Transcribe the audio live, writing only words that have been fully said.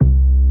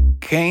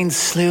Cain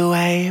slew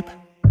Abe,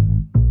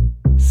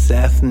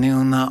 Seth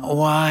knew not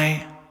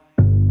why.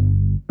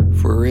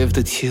 For if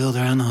the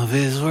children of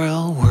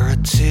Israel were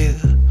to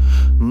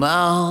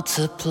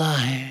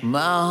multiply,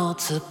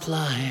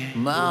 multiply,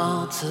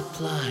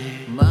 multiply,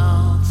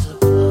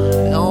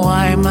 multiply,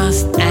 why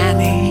must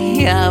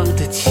any of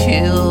the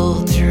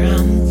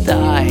children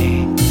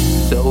die?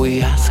 So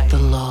we asked the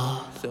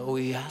Lord,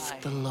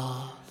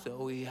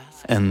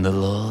 and the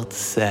Lord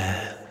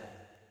said,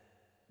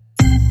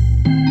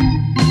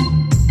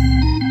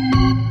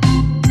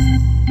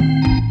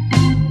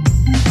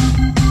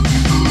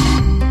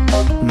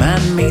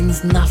 man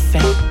means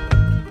nothing,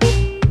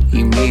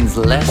 he means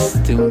less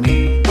to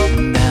me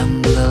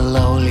than the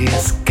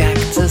lowliest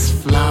cactus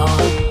flower,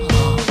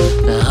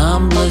 the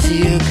humblest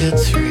yucca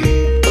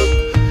tree.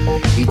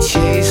 He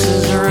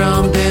chases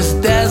around this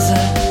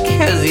desert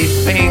cause he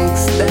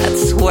thinks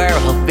that's where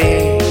I'll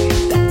be.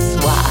 That's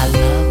why I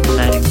love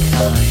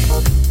mankind.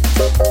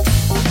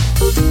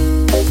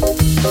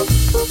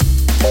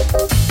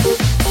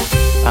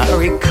 I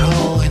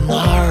recall in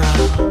horror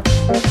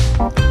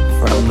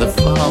from the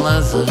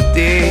fullness of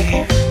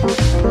day,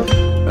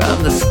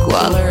 from the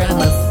squalor and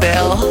the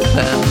filth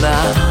and the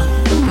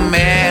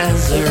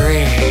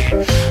misery,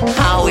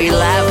 how we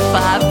laugh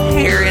up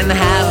here in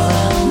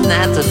heaven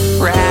at the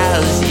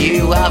prayers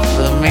you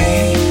offer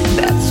me.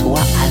 That's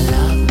why I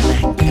love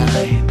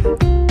mankind.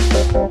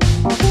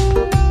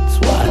 That's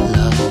why I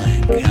love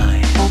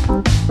mankind.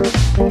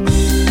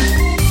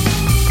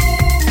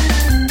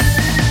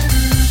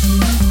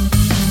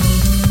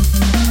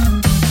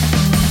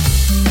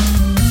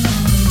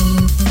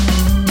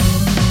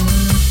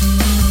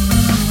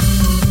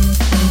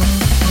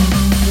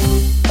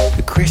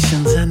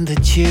 Christians and the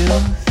Jews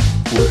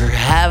were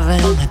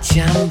having a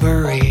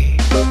jamboree.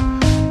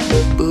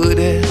 The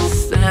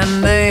Buddhists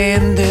and the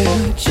Hindu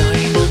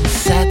joined on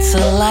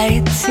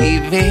satellite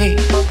TV.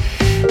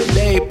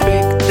 They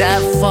picked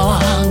that for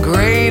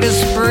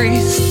greatest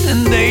priest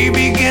and they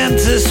began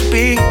to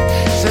speak.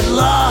 Said,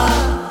 Lord,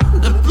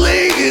 the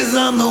plague is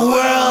on the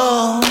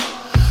world.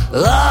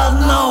 Lord,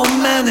 no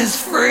man is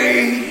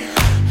free.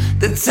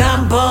 The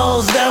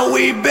temples that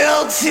we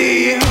built to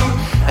you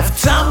have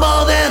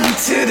tumbled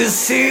into the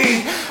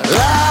sea.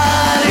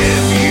 Lord,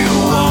 if you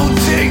won't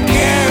take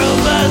care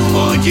of us,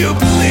 won't you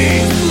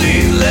please,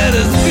 please let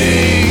us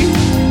be?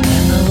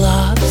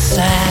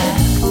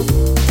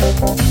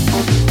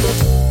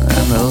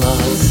 And the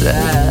Lord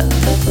said,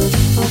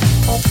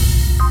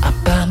 I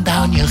burn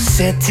down your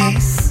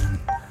cities.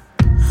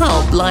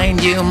 How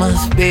blind you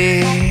must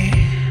be.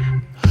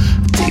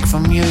 Take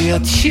from you your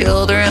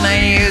children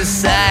and you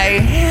say,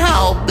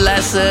 how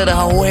blessed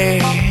are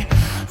we.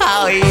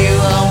 How you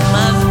all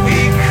must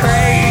be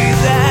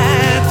crazy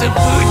to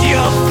put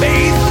your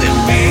faith in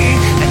me.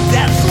 And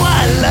that's why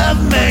I love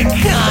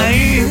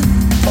mankind.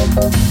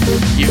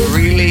 You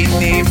really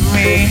need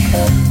me.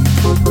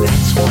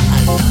 That's why I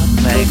love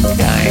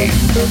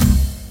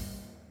mankind.